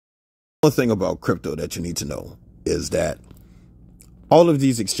One thing about crypto that you need to know is that all of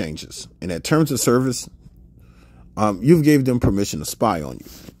these exchanges and at terms of service, you've gave them permission to spy on you.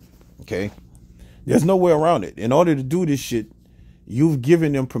 Okay. There's no way around it. In order to do this shit, you've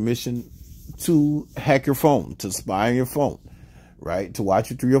given them permission to hack your phone, to spy on your phone, right? To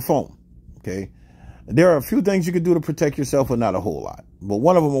watch it through your phone. Okay. There are a few things you can do to protect yourself, but not a whole lot. But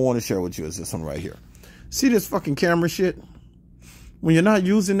one of them I want to share with you is this one right here. See this fucking camera shit? When you're not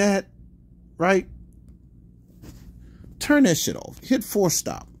using that, right? Turn that shit off. Hit force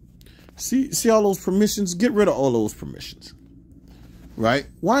stop. See all those permissions? Get rid of all those permissions. Right?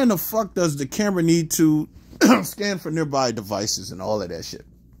 Why in the fuck does the camera need to scan for nearby devices and all of that shit?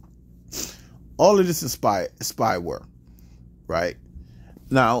 All of this is spyware. Right?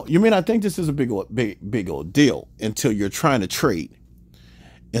 Now, you may not think this is a big old deal until you're trying to trade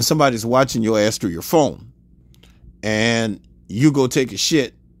and somebody's watching your ass through your phone and you go take a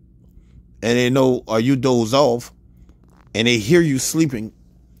shit and they know, or you doze off and they hear you sleeping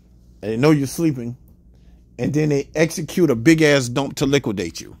and they know you're sleeping and then they execute a big ass dump to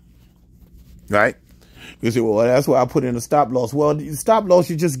liquidate you. Right? You say, well, that's why I put in a stop loss. Well, the stop loss,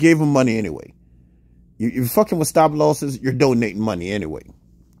 you just gave them money anyway. You're fucking with stop losses, you're donating money anyway.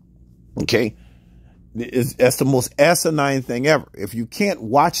 Okay? That's the most asinine thing ever. If you can't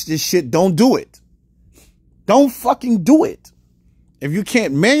watch this shit, don't do it. Don't fucking do it. If you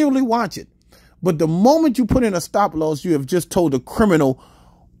can't manually watch it. But the moment you put in a stop loss, you have just told the criminal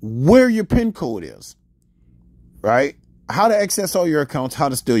where your PIN code is. Right? How to access all your accounts, how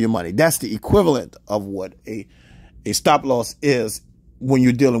to steal your money. That's the equivalent of what a stop loss is when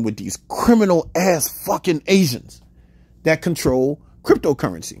you're dealing with these criminal ass fucking Asians that control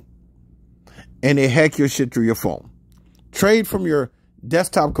cryptocurrency. And they hack your shit through your phone. Trade from your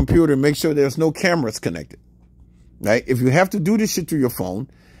desktop computer and make sure there's no cameras connected. Right? If you have to do this shit through your phone,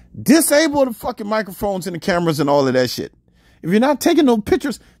 disable the fucking microphones and the cameras and all of that shit. If you're not taking no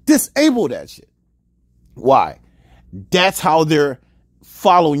pictures, disable that shit. Why? That's how they're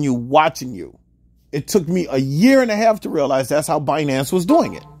following you, watching you. It took me a year and a half to realize that's how Binance was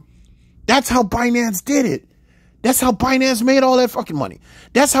doing it. That's how Binance did it. That's how Binance made all that fucking money.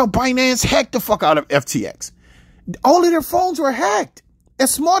 That's how Binance hacked the fuck out of FTX. All of their phones were hacked.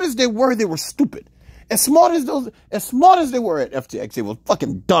 As smart as they were stupid. As smart as they were at FTX, they were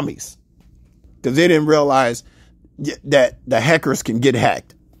fucking dummies. Because they didn't realize that the hackers can get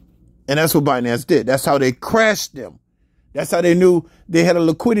hacked. And that's what Binance did. That's how they crashed them. That's how they knew they had a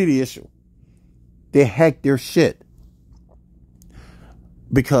liquidity issue. They hacked their shit.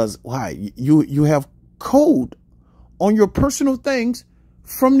 Because why? You have code on your personal things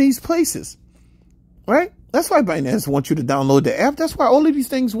from these places. Right? That's why Binance wants you to download the app. That's why all of these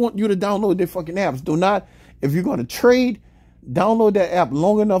things want you to download their fucking apps. Do not, if you're going to trade, download that app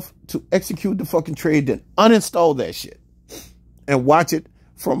long enough to execute the fucking trade, then uninstall that shit and watch it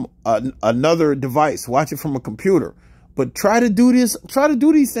from another device. Watch it from a computer. But try to do these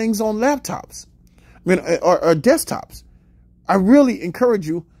things on laptops. I mean, or desktops. I really encourage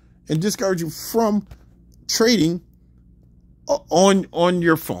you and discourage you from trading on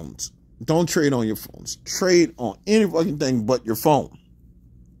your phones. Don't trade on your phones. Trade on any fucking thing but your phone.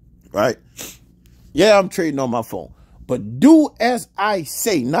 Right? Yeah, I'm trading on my phone. But do as I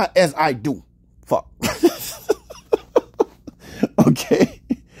say, not as I do. Fuck. Okay?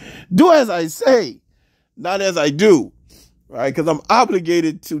 Do as I say, not as I do. Right? Because I'm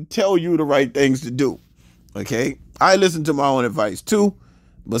obligated to tell you the right things to do. Okay? I listen to my own advice too.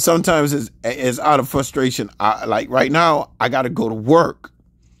 But sometimes it's out of frustration. Like right now, I got to go to work.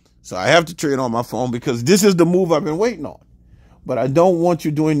 So I have to trade on my phone because this is the move I've been waiting on. But I don't want you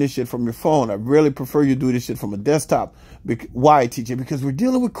doing this shit from your phone. I really prefer you do this shit from a desktop. Why, TJ? Because we're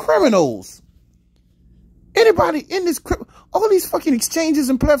dealing with criminals. Anybody in this, all these fucking exchanges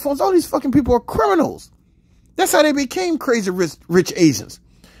and platforms, all these fucking people are criminals. That's how they became crazy rich Asians.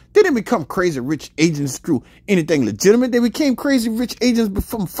 They didn't become crazy rich agents through anything legitimate. They became crazy rich agents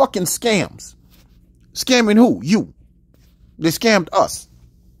from fucking scams. Scamming who? You. They scammed us.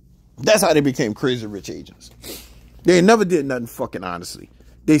 That's how they became crazy rich agents. They never did nothing fucking honestly.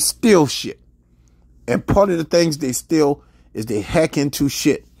 They steal shit. And part of the things they steal is they hack into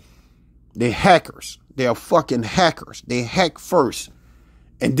shit. They're hackers. They are fucking hackers. They hack first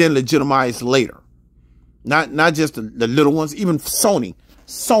and then legitimize later. Not just the little ones. Even Sony.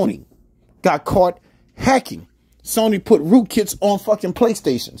 Sony got caught hacking. Sony put rootkits on fucking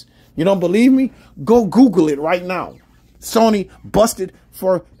PlayStations. You don't believe me? Go Google it right now. Sony busted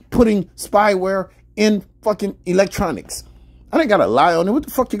for putting spyware in fucking electronics. I ain't gotta lie on it. What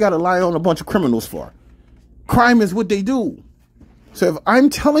the fuck you gotta lie on a bunch of criminals for? Crime is what they do. So if I'm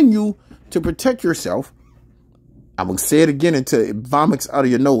telling you to protect yourself, I'm going to say it again until it vomits out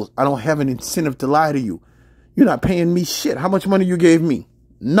of your nose. I don't have an incentive to lie to you. You're not paying me shit. How much money you gave me?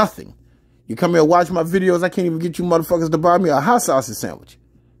 Nothing. You come here and watch my videos, I can't even get you motherfuckers to buy me a hot sausage sandwich.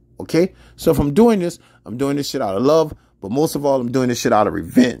 Okay? So if I'm doing this shit out of love, but most of all, I'm doing this shit out of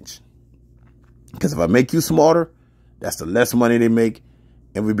revenge. Because if I make you smarter, that's the less money they make,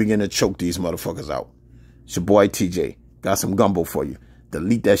 and we begin to choke these motherfuckers out. It's your boy TJ. Got some gumbo for you.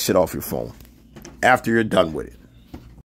 Delete that shit off your phone after you're done with it.